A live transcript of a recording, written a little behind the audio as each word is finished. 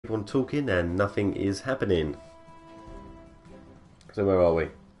Keep on talking and nothing is happening. So where are we?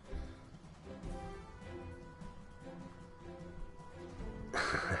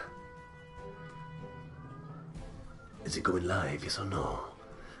 Is it going live, yes or no?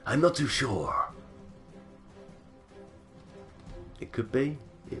 I'm not too sure. It could be,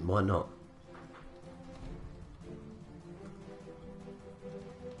 it might not.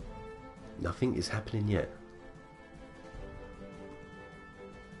 Nothing is happening yet.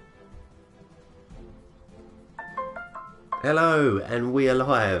 Hello, and we are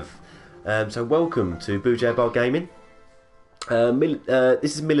live. So welcome to BooJayBar Gaming.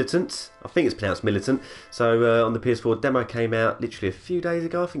 This is MilitAnt. I think it's pronounced MilitAnt. So on the PS4 demo came out literally a few days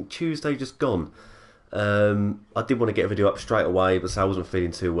ago. I think Tuesday just gone. I did want to get a video up straight away, but so I wasn't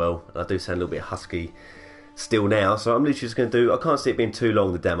feeling too well. I do sound a little bit husky still now. So I'm literally just going to do. I can't see it being too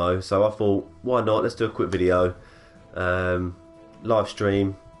long, the demo. So I thought, why not? Let's do a quick video, live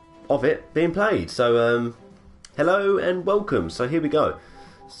stream of it being played. So hello and welcome. So here we go.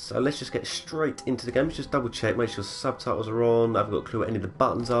 So let's just get straight into the game. Let's just double check, make sure subtitles are on. I haven't got a clue what any of the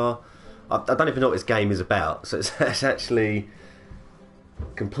buttons are. I don't even know what this game is about. So it's actually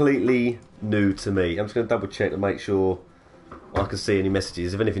completely new to me. I'm just going to double check and make sure I can see any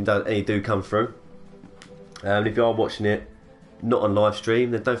messages. If anything any do come through. And if you are watching it not on live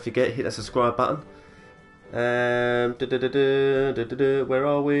stream, then don't forget, hit that subscribe button. Where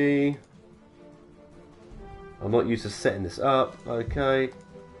are we? I'm not used to setting this up. Okay.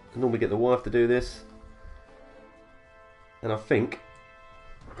 I normally get the wife to do this. And I think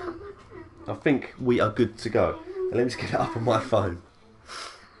we are good to go. And let me just get it up on my phone.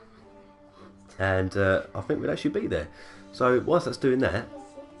 And I think we'll actually be there. So whilst that's doing that,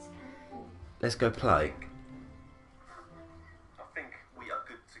 let's go play. I think we are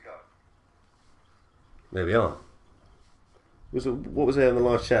good to go. There we are. What was there in the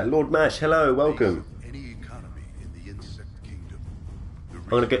live chat? Lord Mash, hello, welcome.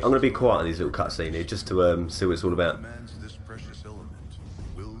 I'm gonna be quiet in these little cutscenes here just to see what it's all about.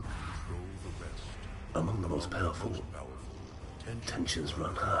 Among the most powerful, tensions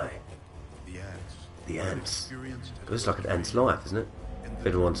run high. The ants. It's like an ant's life, isn't it? If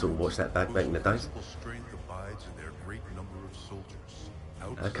anyone sort of watched that back in the days.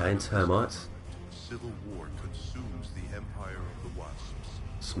 Okay, and termites.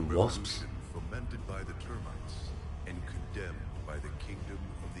 Some wasps.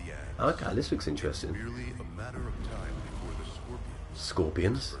 Okay, this looks interesting.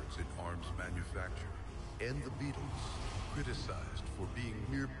 Scorpions. And the beetles, criticized for being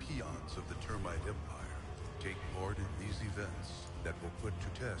mere peons of the termite empire, take part in these events that will put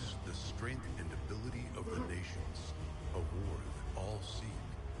to test the strength and ability of the nations. A war that all seek,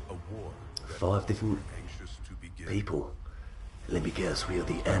 a war that 5 different anxious to begin. People. Let me guess, we are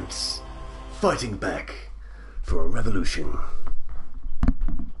the ants fighting back for a revolution.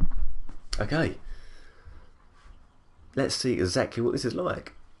 Okay. Let's see exactly what this is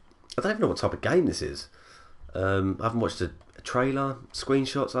like. I don't even know what type of game this is. I haven't watched a trailer,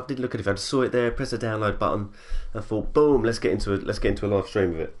 screenshots. I did look at it. I just saw it there. Press the download button. And thought, boom, let's get into a live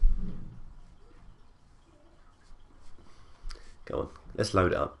stream of it. Go on, let's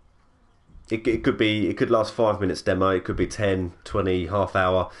load it up. It could last 5 minutes demo. It could be 10, 20, half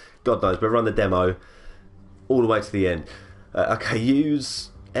hour. God knows. But run the demo all the way to the end. Okay, use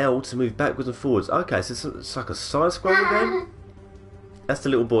L to move backwards and forwards. Okay, so it's like a side-scrolling game. That's the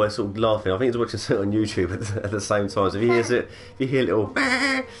little boy sort of laughing. I think he's watching something on YouTube at the same time. So if he hears it, if you hear a little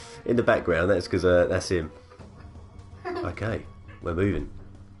in the background, that's because that's him. Okay, we're moving.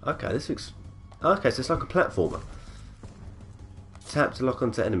 Okay, this looks. Okay, so it's like a platformer. Tap to lock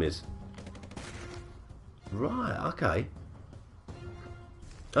onto enemies. Right. Okay.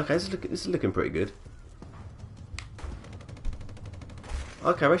 Okay, this is looking pretty good.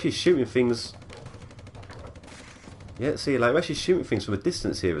 Okay, we're actually shooting things. Yeah, see you later. We're actually shooting things from a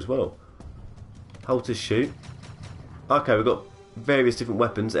distance here as well. Hold to shoot. Okay, we've got various different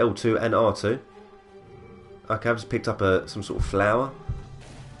weapons, L2 and R2. Okay, I've just picked up some sort of flower.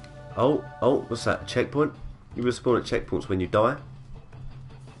 Oh, what's that? A checkpoint? You respawn at checkpoints when you die.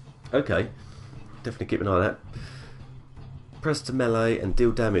 Okay, definitely keep an eye on that. Press to melee and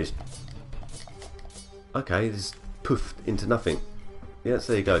deal damage. Okay, this poofed into nothing. Yes,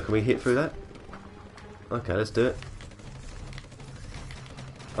 there you go. Can we hit through that? Okay, let's do it.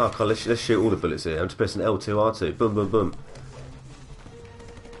 Okay, let's shoot all the bullets here. I'm just pressing L2, R2. Boom, boom, boom.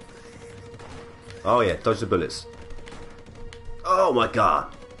 Oh yeah, dodge the bullets. Oh my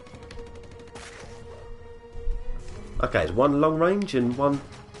god. Okay, it's 1 long range and 1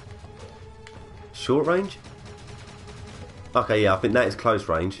 short range. Okay, yeah, I think that is close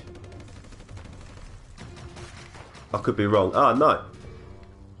range. I could be wrong. Ah, no.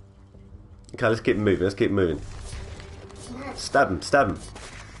 Okay, let's keep moving. Let's keep moving. Stab him. Stab him.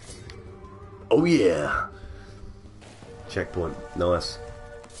 Oh, yeah. Checkpoint. Nice.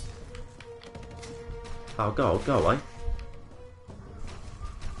 Oh, go away.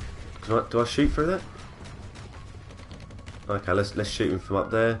 Do I shoot through that? Okay, let's shoot him from up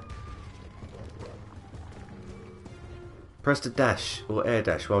there. Press the dash or air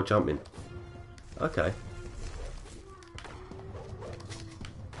dash while jumping. Okay.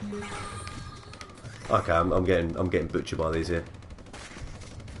 Okay, I'm getting butchered by these here.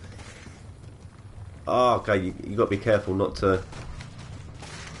 Oh, okay, you got to be careful not to.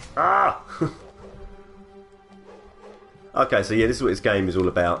 Ah. Okay, so yeah, this is what this game is all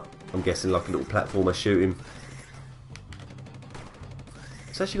about. I'm guessing like a little platformer shooting.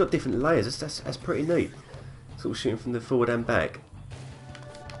 It's actually got different layers. That's pretty neat. Sort of shooting from the forward and back.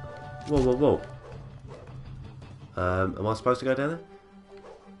 Whoa, whoa, whoa. Am I supposed to go down there?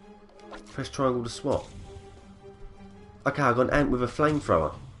 Press triangle to swap. Okay, I got an ant with a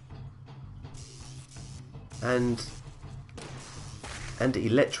flamethrower. And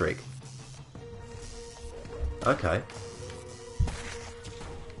electric. Okay.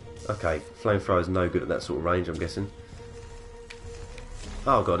 Okay, flamethrower is no good at that sort of range, I'm guessing.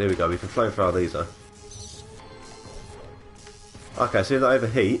 Oh god, here we go. We can flamethrower these though. Okay, so if they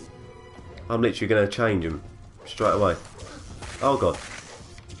overheat, I'm literally going to change them straight away. Oh god.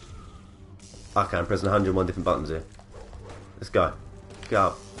 Okay, I'm pressing 101 different buttons here. Let's go.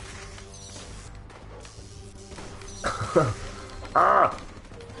 Go. Ah!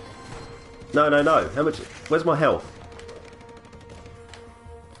 No, no, no. How much? Where's my health?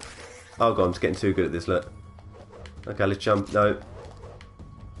 Oh god, I'm just getting too good at this, look. Okay, let's jump. No.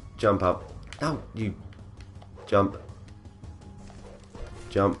 Jump up. No, you. Jump.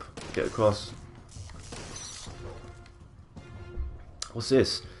 Jump. Get across. What's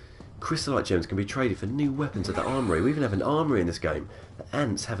this? Crystallite gems can be traded for new weapons at the armory. We even have an armory in this game. The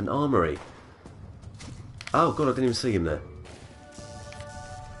ants have an armory. Oh god, I didn't even see him there.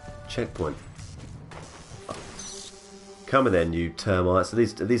 Checkpoint. Come on then, you termites. Are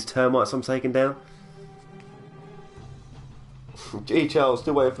these termites I'm taking down? Gee, Charles,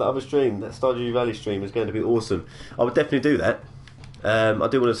 still waiting for the other stream. That Stardew Valley stream is going to be awesome. I would definitely do that. I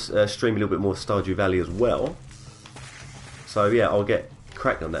do want to stream a little bit more Stardew Valley as well. So yeah, I'll get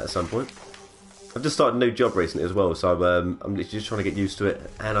cracking on that at some point. I've just started a new job recently as well, so I'm literally just trying to get used to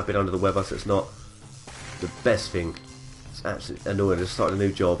it. And I've been under the weather, so it's not the best thing. It's absolutely annoying. I just started a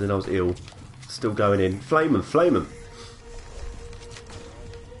new job, then I was ill. Still going in. Flame them, flame them.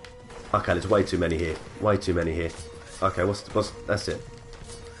 Okay, there's way too many here. Way too many here. Okay, what's that's it.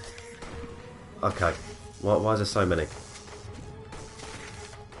 Okay, why is there so many?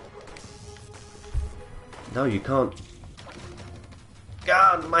 No, you can't.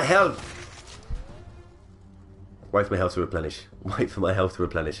 God, my health! Wait for my health to replenish. Wait for my health to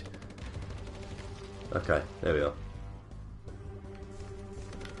replenish. Okay, there we are.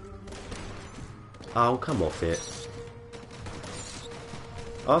 Oh, come off it.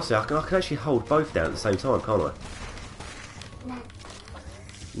 Oh, see, I can actually hold both down at the same time, can't I?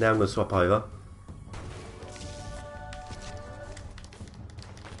 Now I'm going to swap over.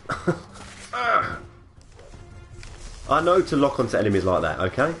 I know to lock onto enemies like that,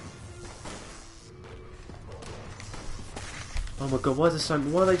 okay? Oh my god, why is there so?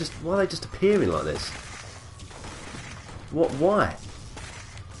 Why are they just appearing like this? What? Why?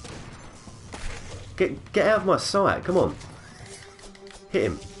 Get out of my sight! Come on, hit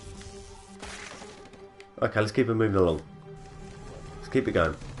him. Okay, let's keep it moving along. Let's keep it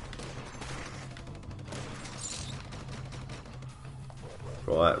going.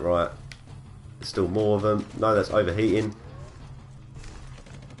 Right, right. There's still more of them. No, that's overheating.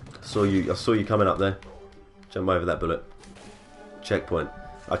 I saw you coming up there. Jump over that bullet. Checkpoint.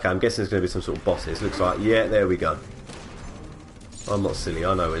 Okay, I'm guessing there's going to be some sort of bosses. Looks like, yeah, there we go. I'm not silly.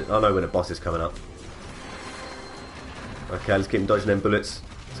 I know when a boss is coming up. Okay, let's keep them dodging them bullets.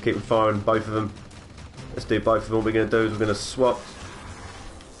 Let's keep them firing, both of them. Let's do both of them. What we're going to do is we're going to swap.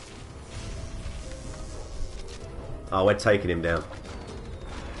 Oh, we're taking him down.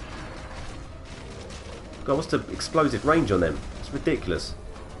 God, what's the explosive range on them? It's ridiculous.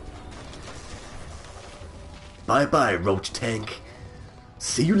 Bye-bye, roach tank.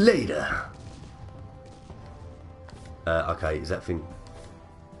 See you later. Okay, is that thing...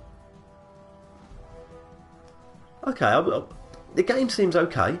 Okay, the game seems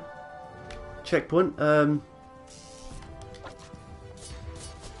okay. Checkpoint.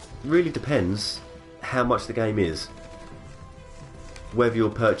 Really depends how much the game is. whether you'll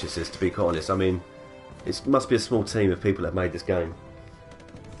purchase this, to be quite honest. I mean, it must be a small team of people that have made this game.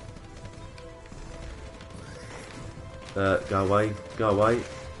 Go away, go away.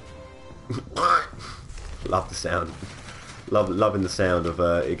 Love the sound. Loving the sound of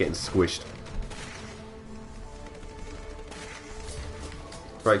it getting squished.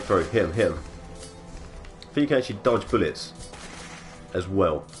 Break through, hit him, hit him. I think you can actually dodge bullets as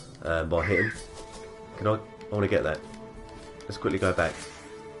well by hitting. Can I want to get that. Let's quickly go back.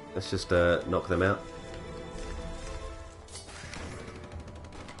 Let's just knock them out.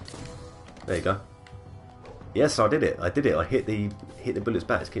 There you go. Yes, I did it. I did it. I hit the bullets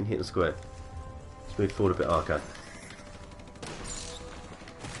back. It's getting hit the square. Let's move forward a bit. Okay.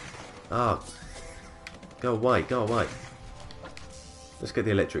 Ah, go away, go away. Let's get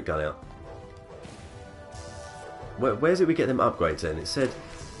the electric gun out. Where's it we get them upgrades in? It said,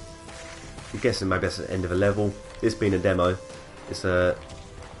 I'm guessing maybe that's the end of a level. This being a demo, it's not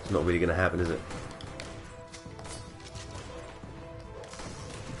really going to happen, is it?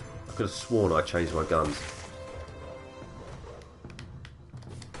 I could have sworn I changed my guns.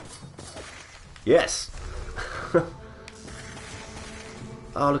 Yes!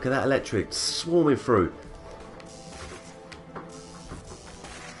 Oh, look at that electric swarming through.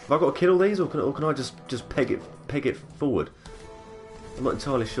 Have I got to kill all these, or can I just peg it forward? I'm not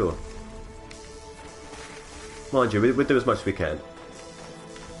entirely sure. Mind you, we'll do as much as we can.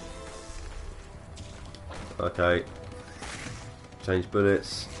 Okay. Change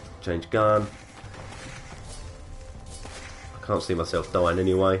bullets. Change gun. I can't see myself dying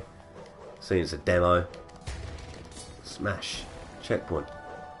anyway. Seeing it's a demo. Smash. Checkpoint.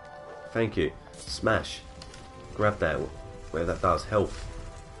 Thank you. Smash. Grab that. Where that does. Health.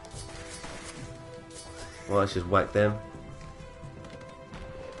 Well, let's just whack them.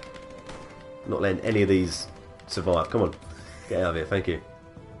 Not letting any of these survive. Come on. Get out of here. Thank you.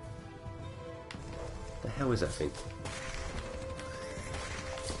 The hell is that thing?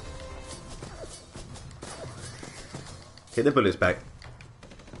 Hit the bullets back.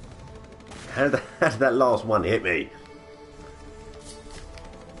 How did that last one hit me?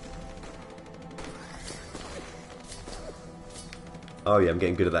 Oh yeah, I'm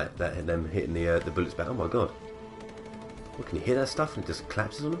getting good at that them hitting the bullets back. Oh my god. What, can you hear that stuff and it just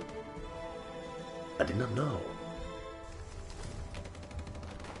collapses on them? I did not know.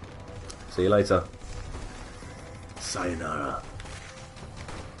 See you later. Sayonara.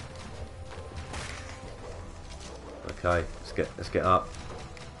 Okay, let's get up.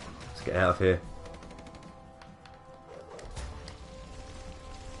 Let's get out of here.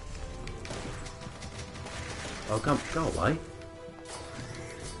 Oh, go away.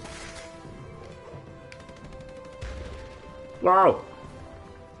 Wow.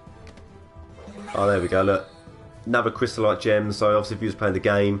 Oh, there we go. Look, another crystallite gem. So obviously, if you was playing the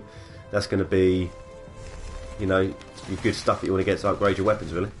game, that's going to be, you know, your good stuff that you want to get to upgrade your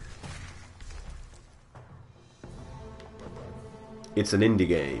weapons, really. It's an indie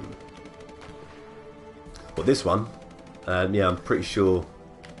game. Well, this one, yeah, I'm pretty sure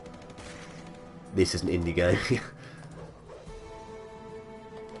this is an indie game.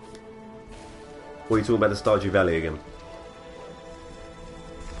 What are you talking about, the Stardew Valley again?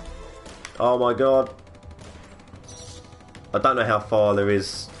 Oh my god. I don't know how far there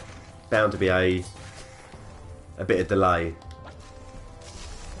is. Bound to be a bit of delay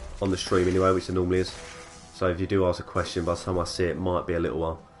on the stream anyway, which there normally is. So if you do ask a question, by the time I see it, it might be a little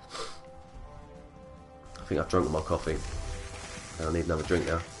while. I think I've drunk my coffee. I need another drink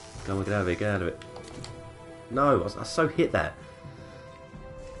now. Come on, get out of here, get out of it. No, I so hit that.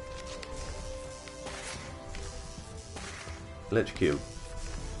 Electrocute.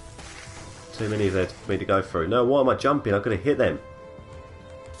 Too many there for me to go through. No, why am I jumping? I've got to hit them.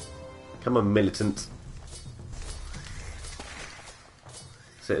 Come on, militant.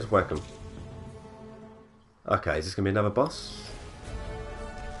 So let's whack them. Okay, is this going to be another boss?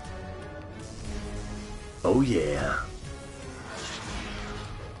 Oh yeah.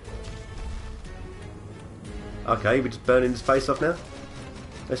 Okay, we're just burning his face off now.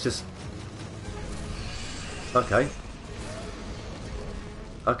 Let's just... Okay.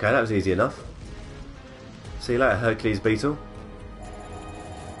 Okay, that was easy enough. See you later, Hercules Beetle.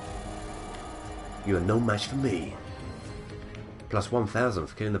 You are no match for me. Plus 1,000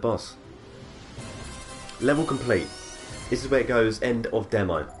 for killing the boss. Level complete. This is where it goes, end of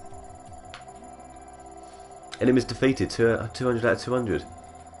demo. Enemies defeated, 200 out of 200.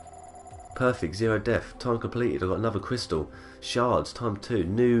 Perfect, 0 death. Time completed, I've got another crystal. Shards, time 2.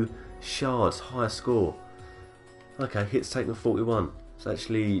 New shards, higher score. Okay, hits taken 41. So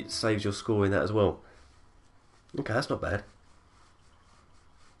actually saves your score in that as well. Okay, that's not bad.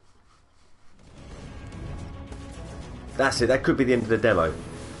 that's it. That could be the end of the demo.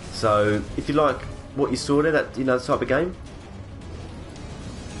 So if you like what you saw there, that the type of game.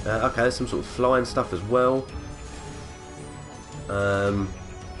 Okay, there's some sort of flying stuff as well.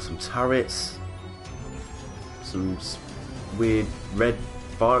 Some turrets. Some weird red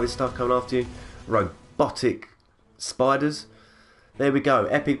fiery stuff coming after you. Robotic spiders. There we go.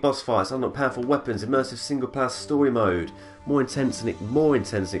 Epic boss fights, unlock powerful weapons, immersive single-player story mode, more intense and exciting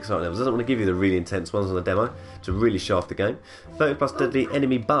levels. Doesn't want to give you the really intense ones on the demo to really shaft the game. 30 plus deadly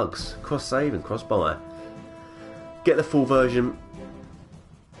enemy bugs, cross save and cross buy. Get the full version.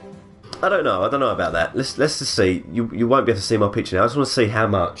 I don't know about that. Let's just see. You won't be able to see my picture now. I just want to see how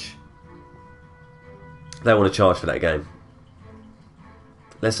much they want to charge for that game.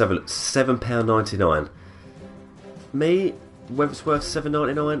 Let's have a look. £7.99. Me, whether it's worth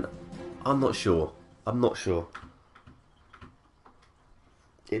 £7.99, I'm not sure.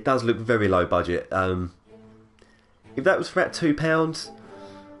 It does look very low budget. If that was for about £2,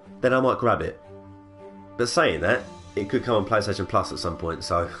 then I might grab it. But saying that, it could come on PlayStation Plus at some point,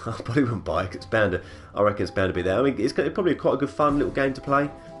 so I probably wouldn't buy it. I reckon it's bound to be there. I mean, it's probably quite a good fun little game to play.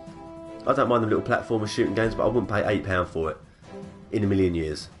 I don't mind them little platformer shooting games, but I wouldn't pay £8 for it in a million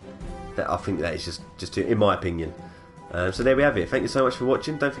years. I think that is just in my opinion. So there we have it. Thank you so much for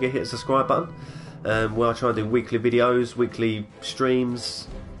watching. Don't forget to hit the subscribe button. Where I try and do weekly videos, weekly streams,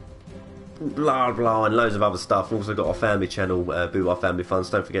 blah blah, and loads of other stuff. We've also got our family channel, BooJayBar Family Fun.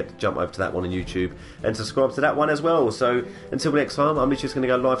 So don't forget to jump over to that one on YouTube and subscribe to that one as well. So until next time, I'm just going to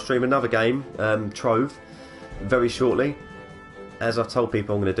go live stream another game, Trove, very shortly. As I've told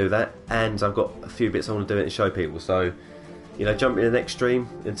people I'm going to do that, and I've got a few bits I want to do it and show people. So, jump in the next stream.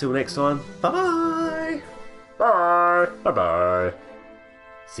 Until next time, bye bye, bye bye.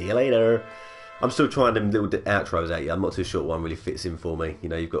 See you later. I'm still trying them little outros at you. I'm not too sure one really fits in for me.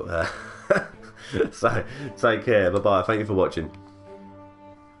 You've got. So take care. Bye bye. Thank you for watching.